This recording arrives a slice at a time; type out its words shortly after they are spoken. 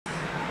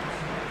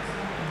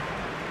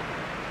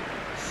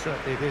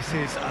Certainly this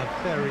is a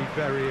very,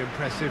 very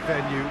impressive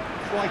venue.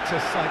 Quite a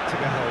sight to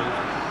behold.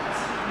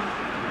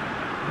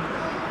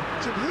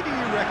 Jim, who do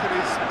you reckon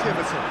is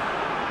pivotal?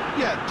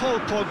 Yeah, Paul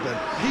Pogba.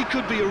 He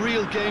could be a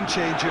real game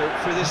changer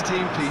for this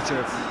team,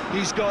 Peter.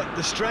 He's got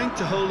the strength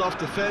to hold off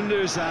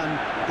defenders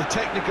and the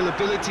technical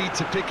ability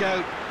to pick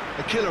out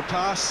a killer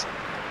pass.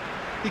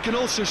 He can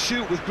also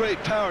shoot with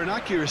great power and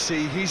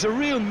accuracy. He's a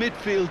real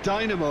midfield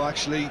dynamo,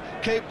 actually,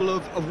 capable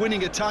of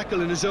winning a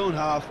tackle in his own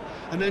half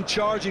and then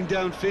charging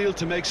downfield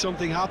to make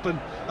something happen.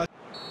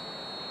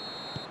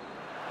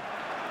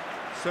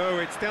 So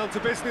it's down to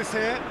business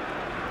here.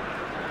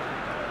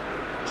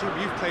 Jim,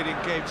 you've played in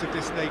games of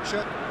this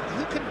nature.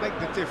 Who can make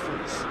the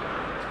difference?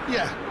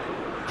 Yeah,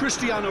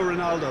 Cristiano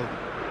Ronaldo.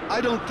 I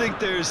don't think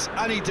there's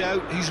any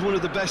doubt he's one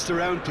of the best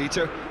around,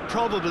 Peter.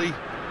 Probably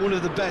one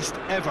of the best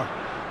ever.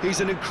 He's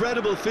an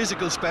incredible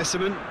physical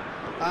specimen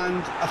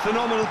and a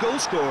phenomenal goal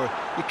scorer.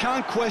 You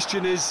can't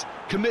question his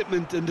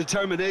commitment and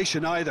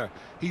determination either.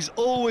 He's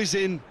always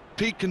in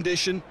peak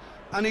condition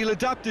and he'll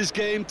adapt his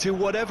game to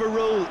whatever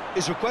role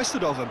is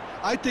requested of him.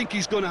 I think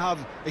he's going to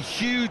have a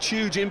huge,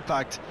 huge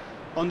impact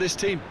on this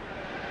team.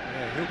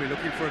 Yeah, he'll be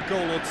looking for a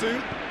goal or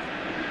two.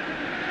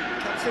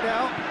 Cuts it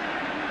out.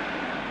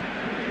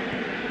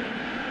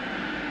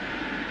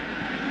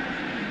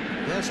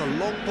 There's a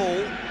long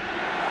ball.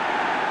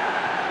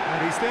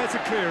 And he's there to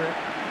clear it.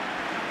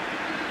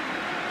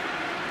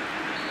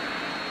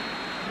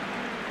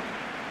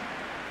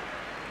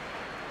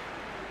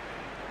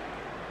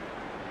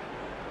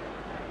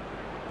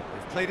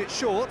 They've played it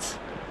short.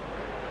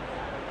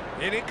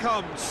 In it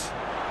comes.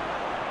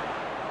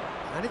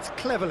 And it's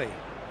cleverly.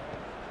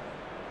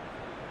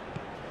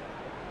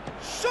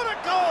 Shot a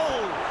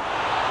goal!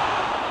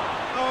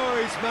 Oh,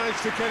 he's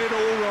managed to get it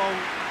all wrong.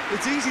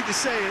 It's easy to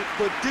say it,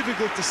 but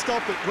difficult to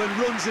stop it when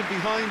runs in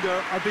behind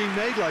are being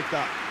made like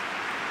that.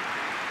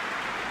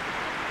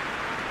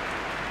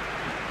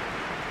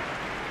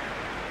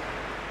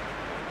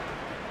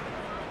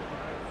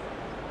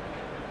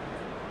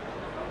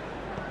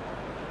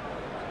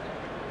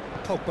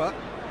 Pogba.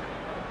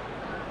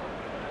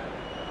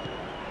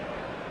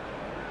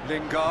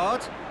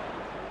 Lingard.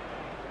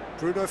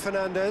 Bruno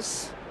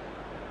Fernandes.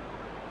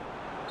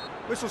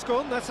 Whistle's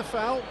gone, that's a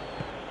foul.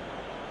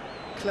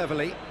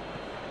 Cleverly.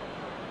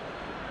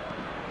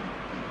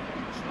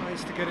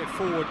 Tries to get it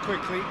forward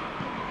quickly.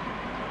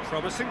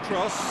 Promising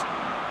cross.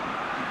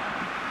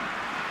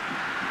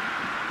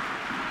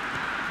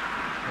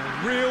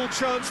 A real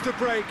chance to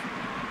break.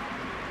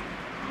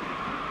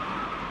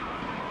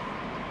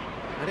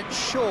 And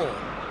it's Shaw.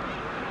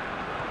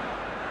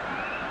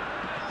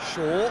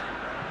 Shaw.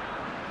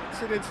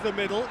 Gets it into the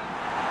middle.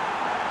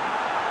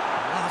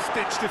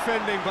 Last-ditch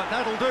defending, but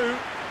that'll do.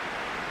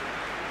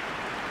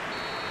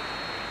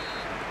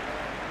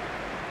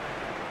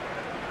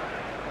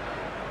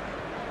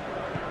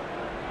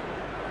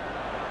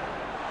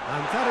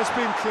 And that has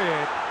been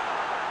cleared.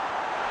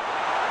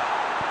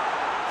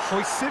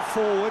 Hoists it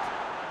forward.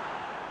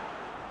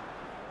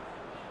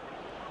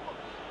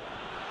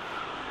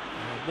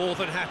 More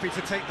than happy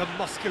to take the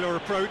muscular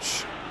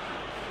approach.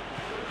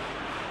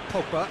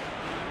 Pogba.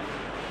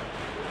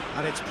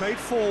 And it's played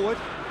forward.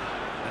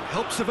 And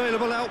help's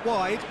available out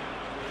wide.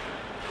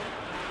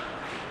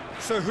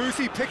 So who's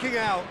he picking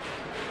out?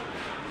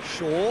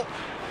 Shaw.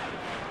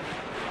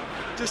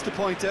 Just to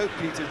point out,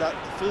 Peter, that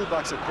the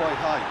fullbacks are quite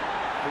high.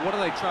 And what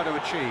are they trying to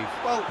achieve?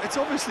 Well, it's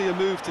obviously a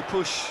move to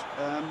push.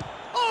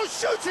 Oh,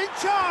 shooting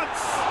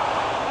chance!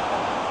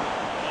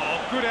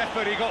 Oh, good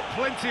effort, he got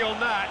plenty on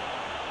that.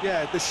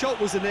 Yeah, the shot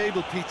was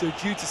enabled, Peter,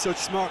 due to such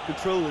smart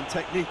control and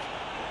technique.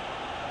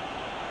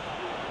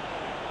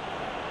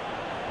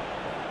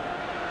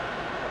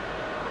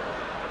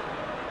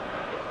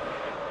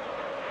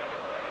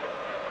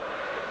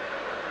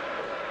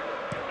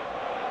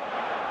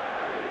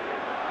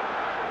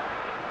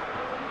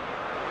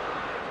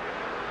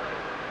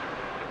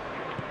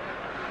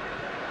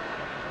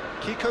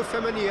 Kiko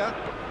Femenia.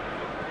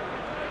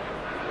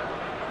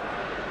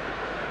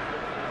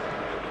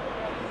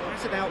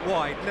 Has it out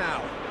wide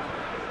now.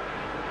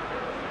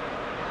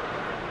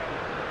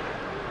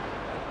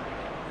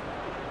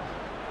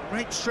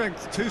 Great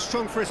strength, too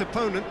strong for his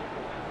opponent.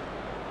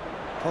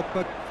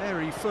 Pogba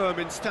very firm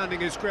in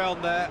standing his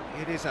ground there.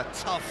 It is a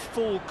tough,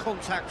 full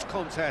contact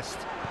contest.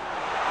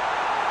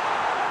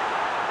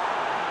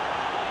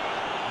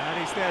 And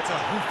he's there to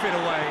hoof it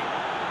away.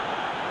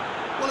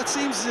 Well, it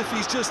seems as if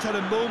he's just had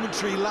a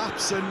momentary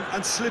lapse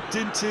and slipped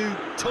into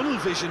tunnel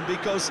vision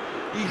because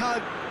he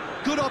had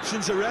good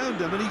options around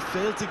him and he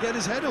failed to get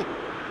his head up.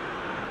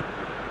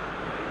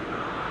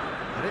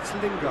 And it's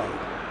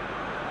Lingard.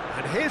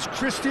 And here's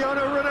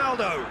Cristiano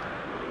Ronaldo.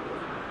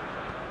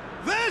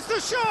 There's the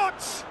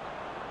shot!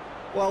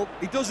 Well,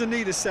 he doesn't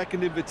need a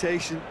second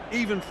invitation,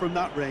 even from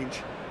that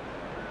range.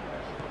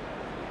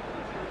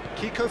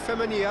 Kiko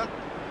Femenia.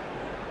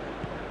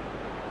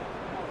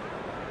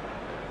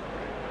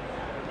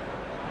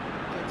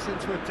 Gets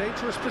into a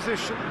dangerous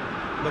position.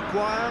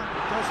 Maguire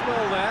does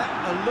well there.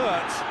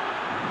 Alert.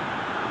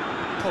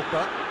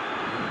 Pogba.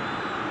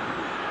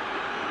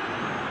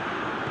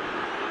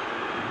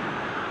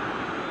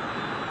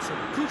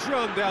 Good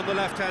run down the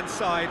left-hand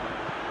side.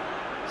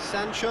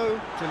 Sancho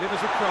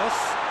delivers across,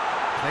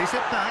 plays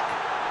it back.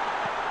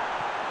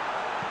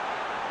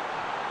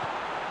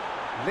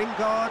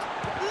 Lingard.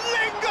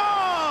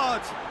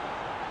 Lingard!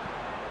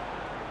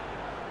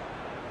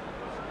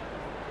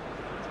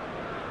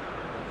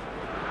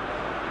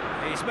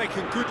 He's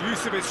making good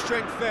use of his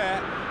strength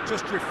there,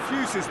 just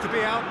refuses to be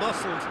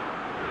outmuscled.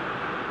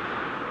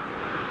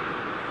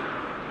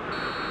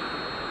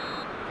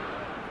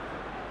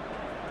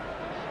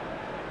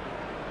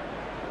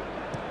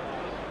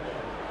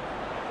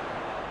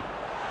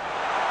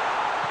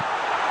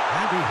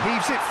 And he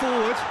heaves it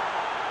forward.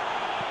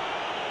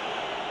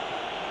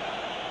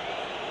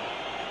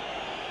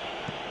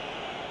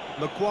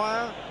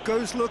 Maguire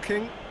goes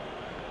looking.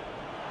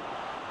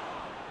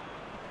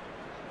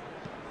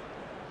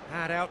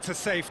 And out to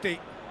safety.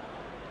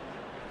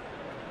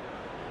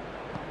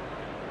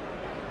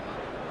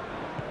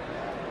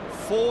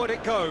 Forward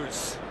it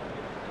goes.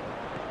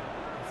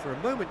 For a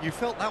moment you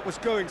felt that was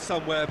going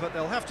somewhere, but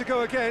they'll have to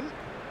go again.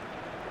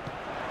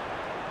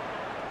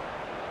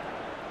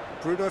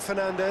 Bruno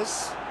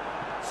Fernandes.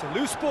 It's a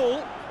loose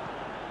ball.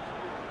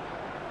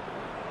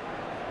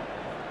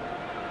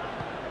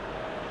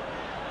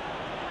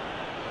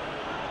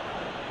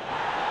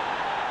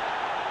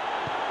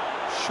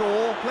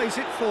 Shaw plays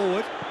it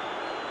forward.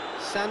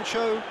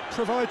 Sancho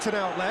provides an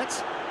outlet.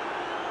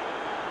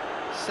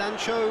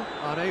 Sancho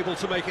unable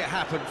to make it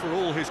happen for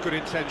all his good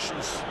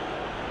intentions.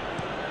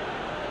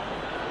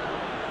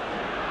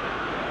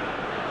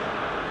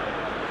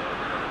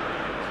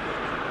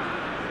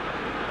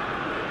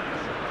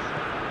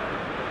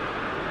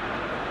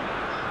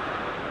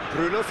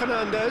 Bruno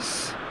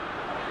Fernandes.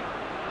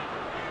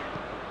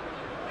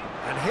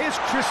 And here's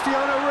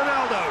Cristiano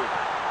Ronaldo.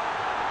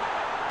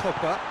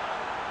 Pogba.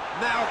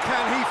 Now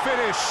can he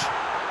finish?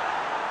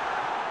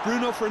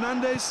 Bruno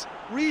Fernandes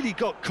really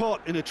got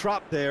caught in a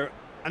trap there,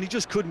 and he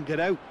just couldn't get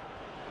out.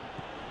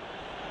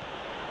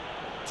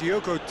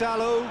 Diogo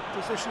Dalot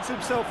positions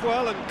himself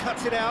well and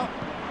cuts it out.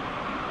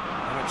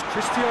 Now it's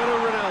Cristiano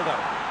Ronaldo.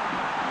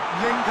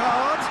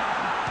 Lingard.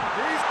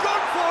 He's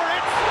gone for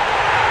it!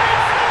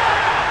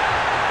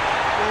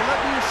 Well,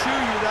 let me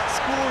assure you that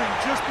scoring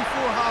just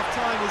before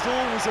half-time is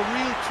always a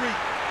real treat.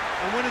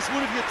 And when it's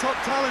one of your top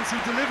talents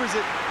who delivers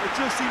it, it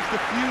just seems to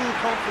fuel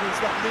confidence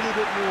that little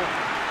bit more.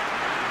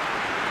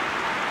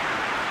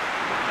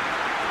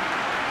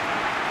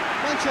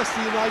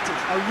 Manchester United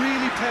are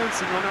really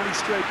pouncing on any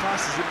stray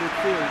passes in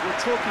midfield.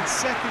 We're talking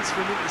seconds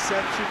from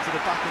interception to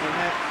the back of the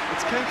net.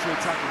 It's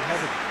counter-attacking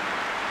heaven.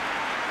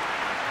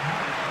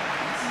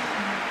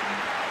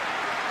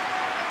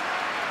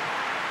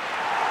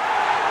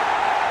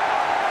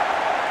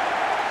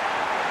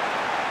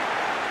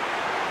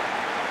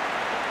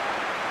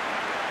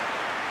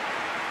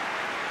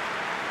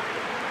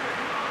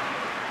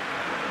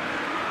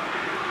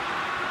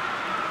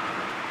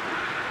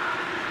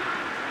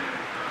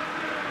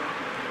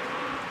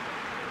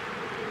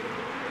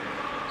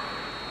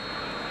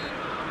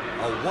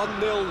 A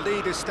 1-0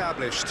 lead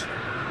established.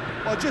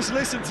 Well, just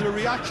listen to the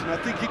reaction. I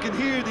think you can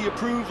hear the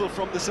approval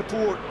from the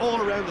support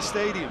all around the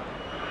stadium.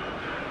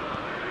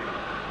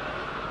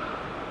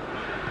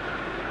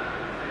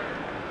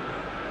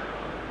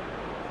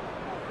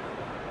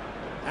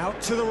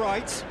 Out to the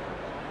right.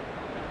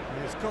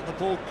 He's got the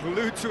ball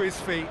glued to his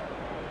feet.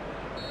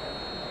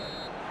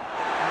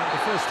 And the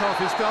first half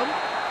is done.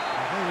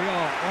 And there we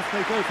are, off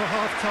they go for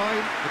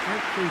half-time. The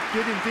breakthrough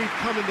did indeed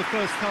come in the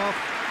first half,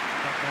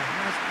 but there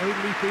has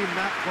only been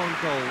that one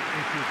goal.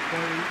 It is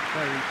very,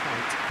 very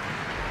tight.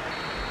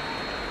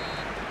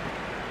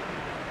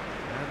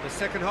 And the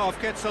second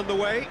half gets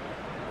underway.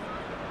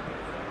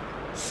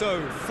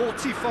 So,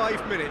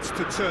 45 minutes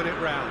to turn it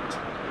round.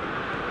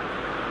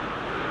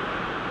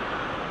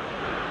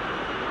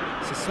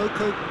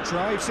 Sissoko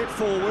drives it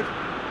forward.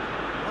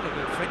 What an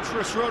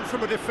adventurous run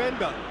from a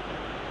defender.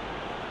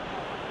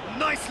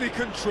 Nicely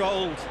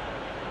controlled.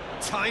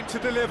 Time to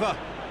deliver.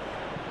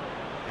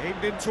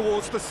 Aimed in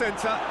towards the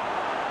centre.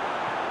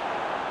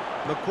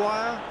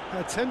 Maguire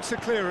attempts a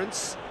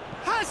clearance.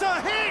 Has a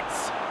hit!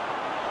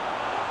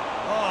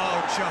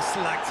 Oh, just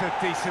lacked a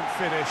decent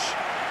finish.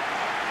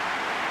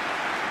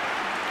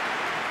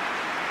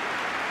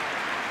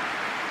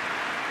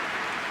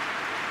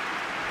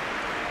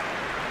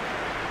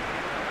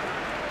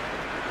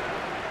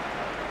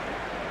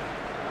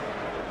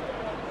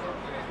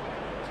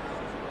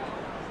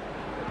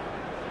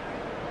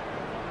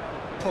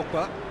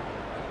 Pogba.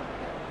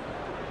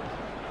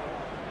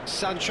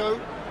 Sancho.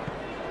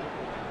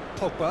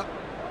 Pogba.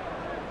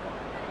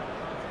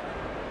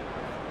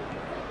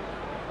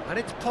 And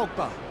it's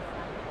Pogba.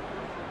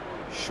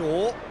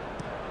 Shaw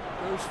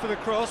goes for the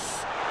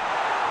cross.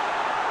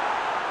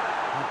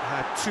 Not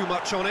had too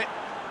much on it.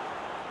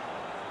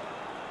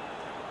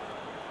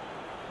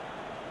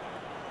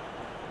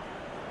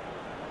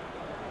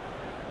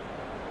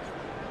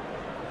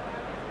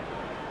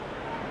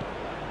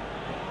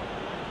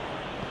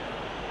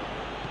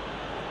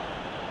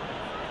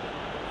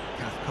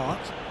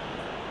 Cathcart.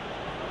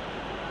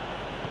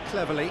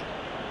 Cleverly.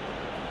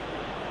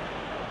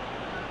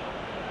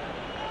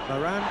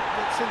 Varane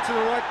gets into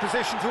the right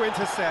position to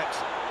intercept.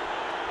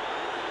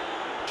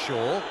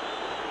 Shaw.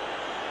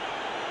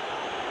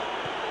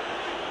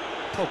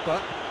 Pogba.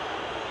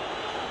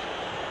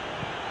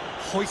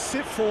 Hoists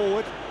it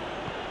forward.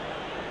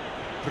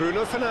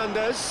 Bruno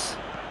Fernandes.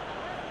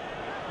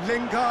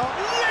 Lingard.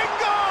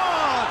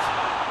 Lingard!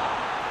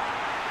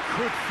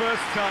 Good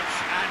first touch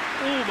and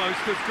almost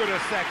as good a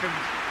second.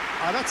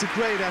 Ah, that's a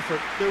great effort.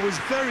 There was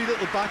very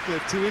little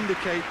backlift to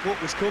indicate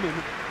what was coming.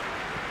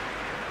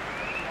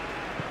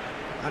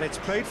 And it's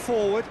played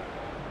forward.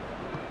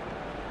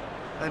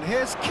 And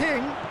here's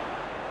King.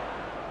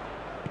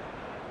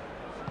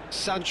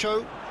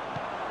 Sancho.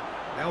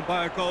 Down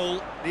by a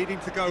goal, needing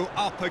to go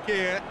up a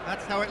gear.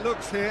 That's how it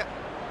looks here.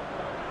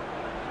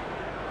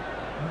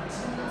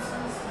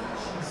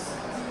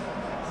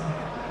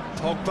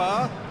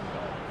 Pogba.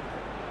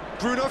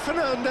 Bruno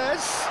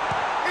Fernandes.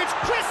 It's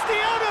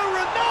Cristiano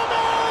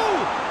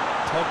Ronaldo!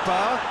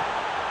 Pogba.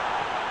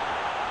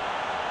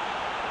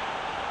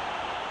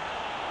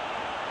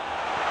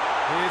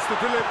 Here's the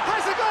delivery.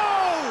 Has a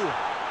goal!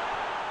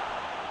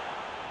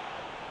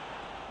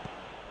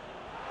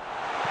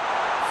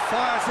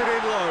 Fires it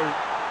in low.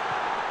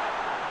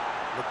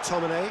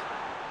 McTominay.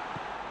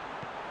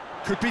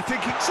 Could be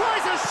thinking,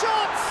 tries a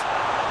shot!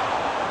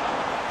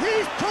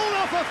 He's pulled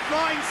off a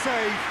fine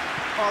save.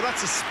 Oh,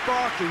 that's a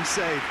sparkling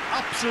save.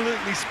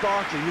 Absolutely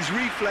sparkling. His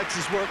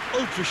reflexes work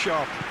ultra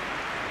sharp.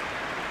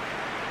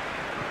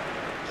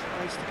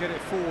 Tries to get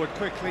it forward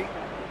quickly.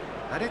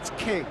 And it's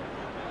King.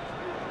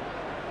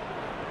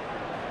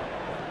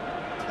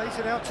 Plays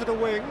it out to the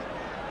wing.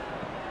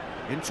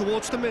 In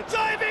towards the mid.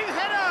 Diving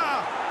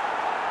header!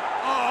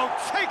 Oh,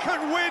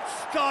 taken with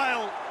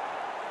style.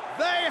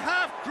 They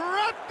have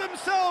grabbed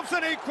themselves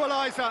an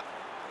equaliser.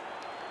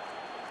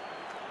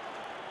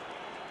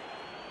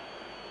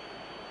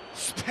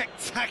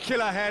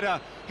 Spectacular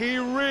header. He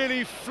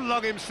really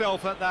flung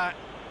himself at that.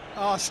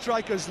 Ah,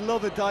 strikers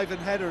love a diving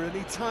header, and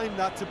he timed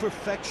that to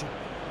perfection.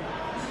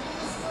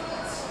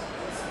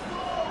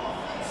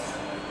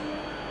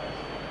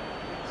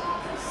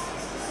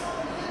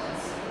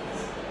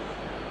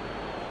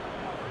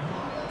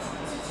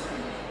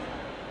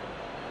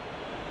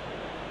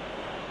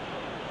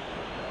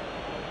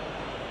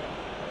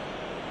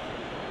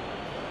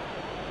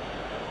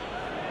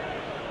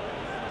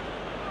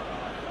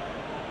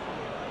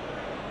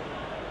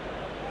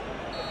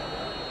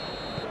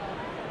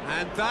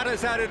 And that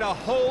has added a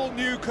whole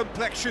new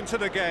complexion to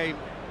the game.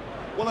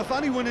 Well, if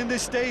anyone in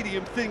this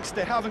stadium thinks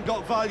they haven't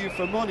got value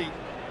for money,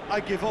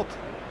 I give up.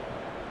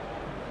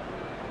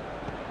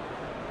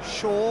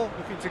 Shaw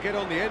looking to get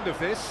on the end of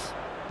this.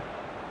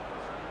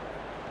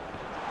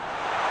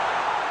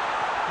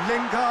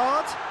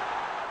 Lingard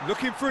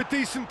looking for a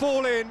decent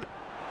ball in.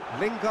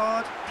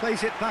 Lingard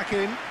plays it back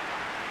in.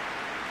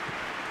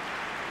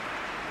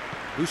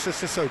 Musa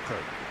Sissoko.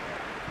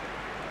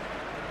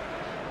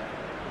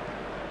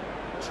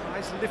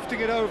 Tries lifting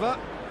it over.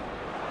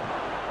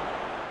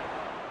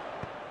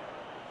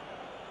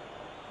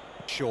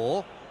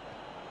 Shaw.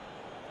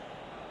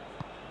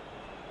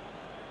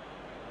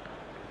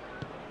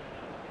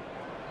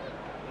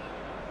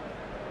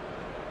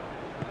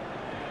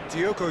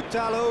 Diogo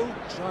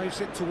Dalot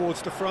drives it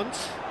towards the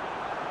front.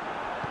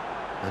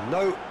 And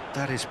no,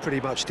 that is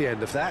pretty much the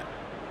end of that.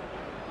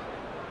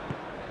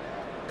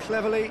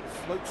 Cleverly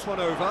floats one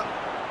over.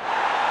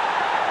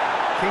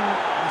 King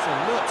has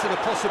a lot to the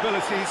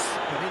possibilities,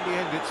 but in the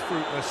end it's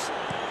fruitless.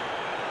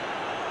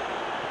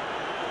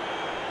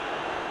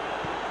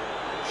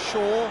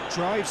 Shaw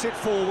drives it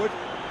forward.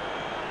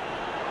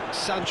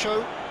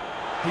 Sancho.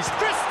 He's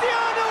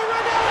Cristiano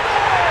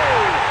Ronaldo!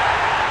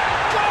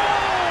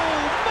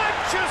 Goal!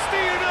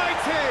 Manchester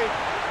United!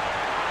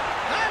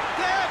 And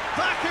they're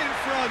back in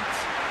front.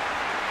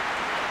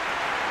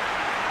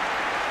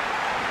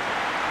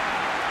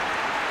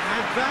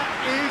 And that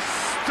is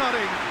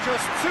stunning,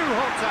 just too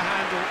hot to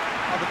handle.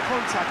 Oh, the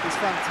contact is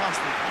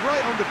fantastic,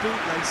 right on the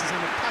bootlaces, and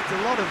it packed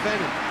a lot of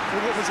venom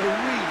for what was a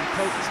really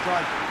potent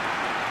strike.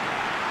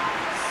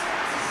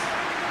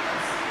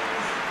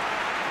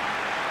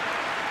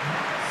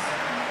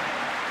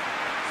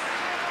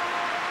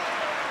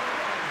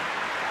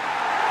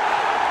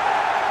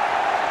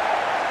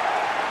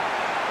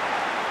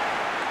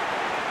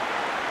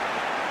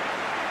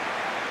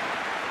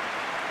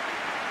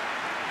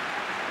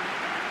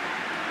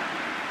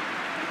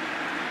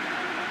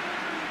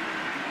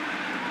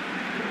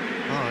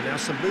 Now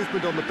some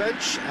movement on the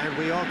bench, and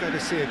we are going to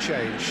see a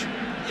change.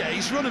 Yeah,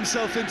 he's run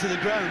himself into the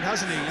ground,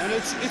 hasn't he? And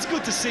it's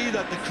good to see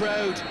that the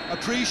crowd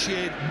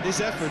appreciate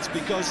his efforts,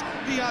 because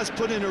he has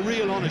put in a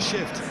real honest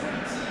shift.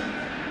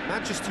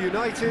 Manchester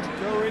United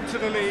go into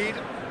the lead.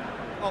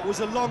 Oh, it was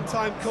a long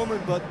time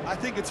coming, but I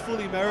think it's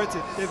fully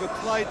merited. They've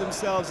applied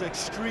themselves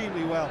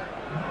extremely well.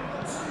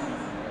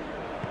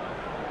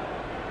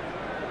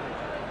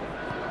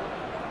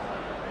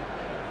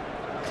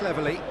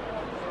 Cleverly.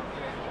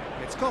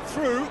 It's got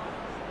through.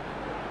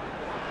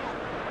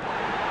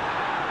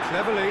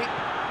 Cleverly.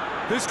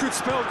 This could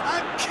spell...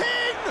 And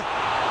King!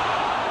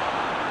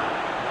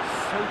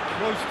 So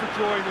close to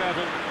drawing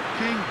level.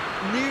 King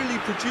nearly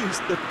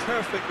produced the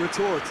perfect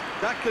retort.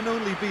 That can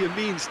only be a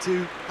means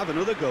to have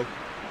another go.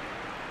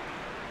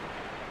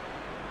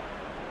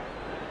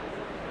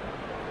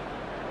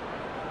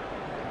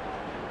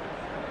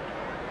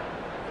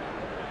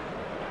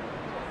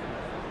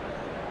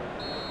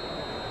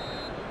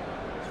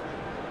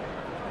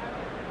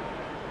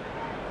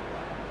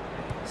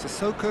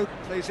 Sissoko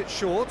plays it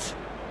short.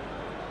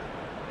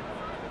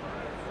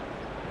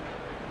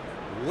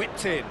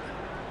 Whipped in.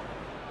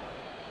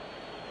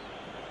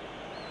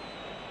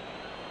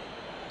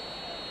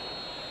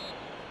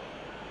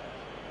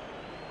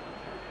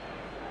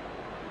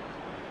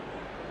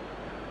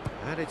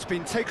 And it's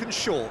been taken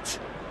short.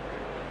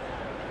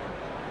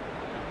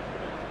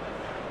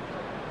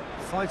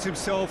 Finds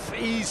himself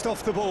eased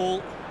off the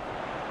ball.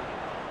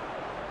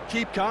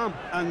 Keep calm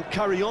and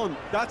carry on.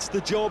 That's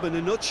the job in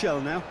a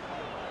nutshell now.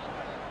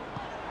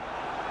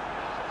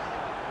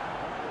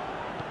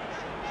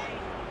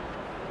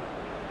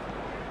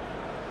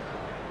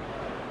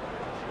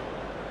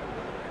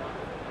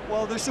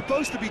 Well, they're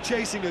supposed to be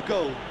chasing a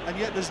goal, and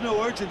yet there's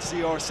no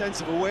urgency or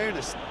sense of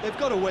awareness. They've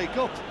got to wake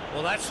up.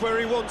 Well, that's where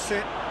he wants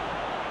it.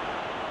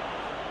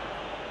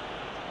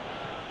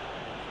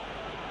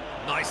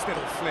 Nice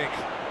little flick.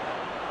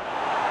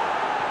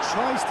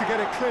 Tries to get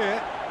it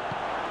clear.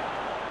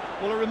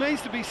 Well, it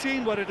remains to be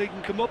seen whether they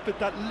can come up with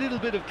that little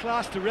bit of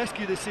class to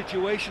rescue the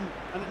situation,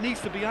 and it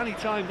needs to be any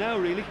time now,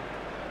 really.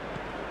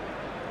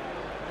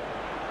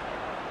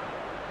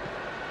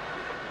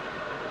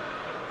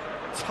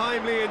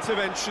 Timely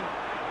intervention.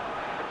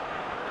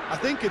 I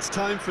think it's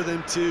time for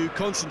them to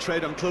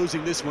concentrate on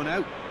closing this one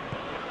out.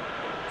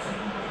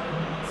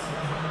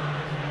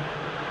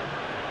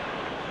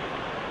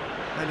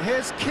 And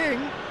here's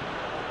King.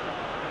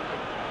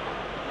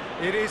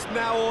 It is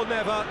now or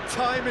never.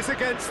 Time is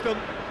against them.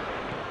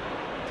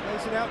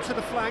 Plays it out to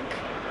the flank.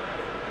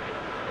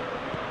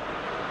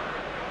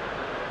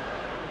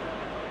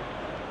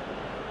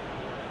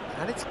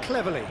 And it's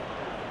cleverly.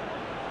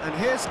 And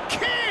here's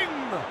King!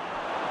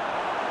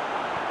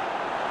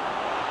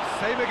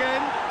 Same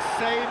again,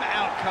 same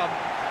outcome.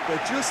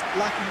 They're just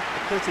lacking a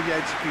cutting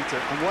edge, Peter,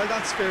 and while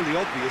that's fairly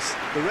obvious,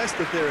 the rest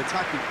of their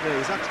attacking play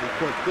is actually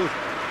quite good.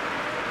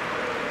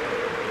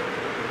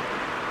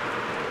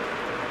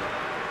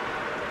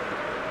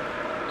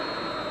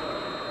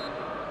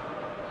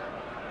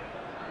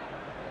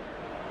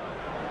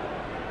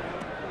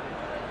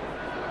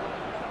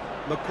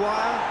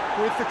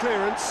 Maguire with the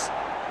clearance.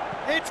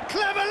 It's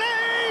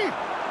cleverly!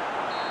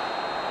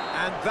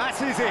 And that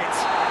is it.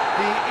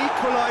 The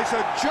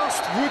equaliser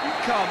just wouldn't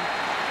come.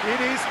 It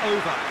is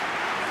over.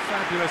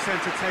 Fabulous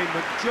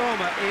entertainment,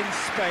 drama in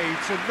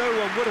spades, and no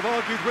one would have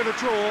argued with a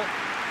draw,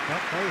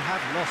 but they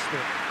have lost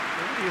it.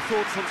 What are your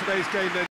thoughts on today's game then?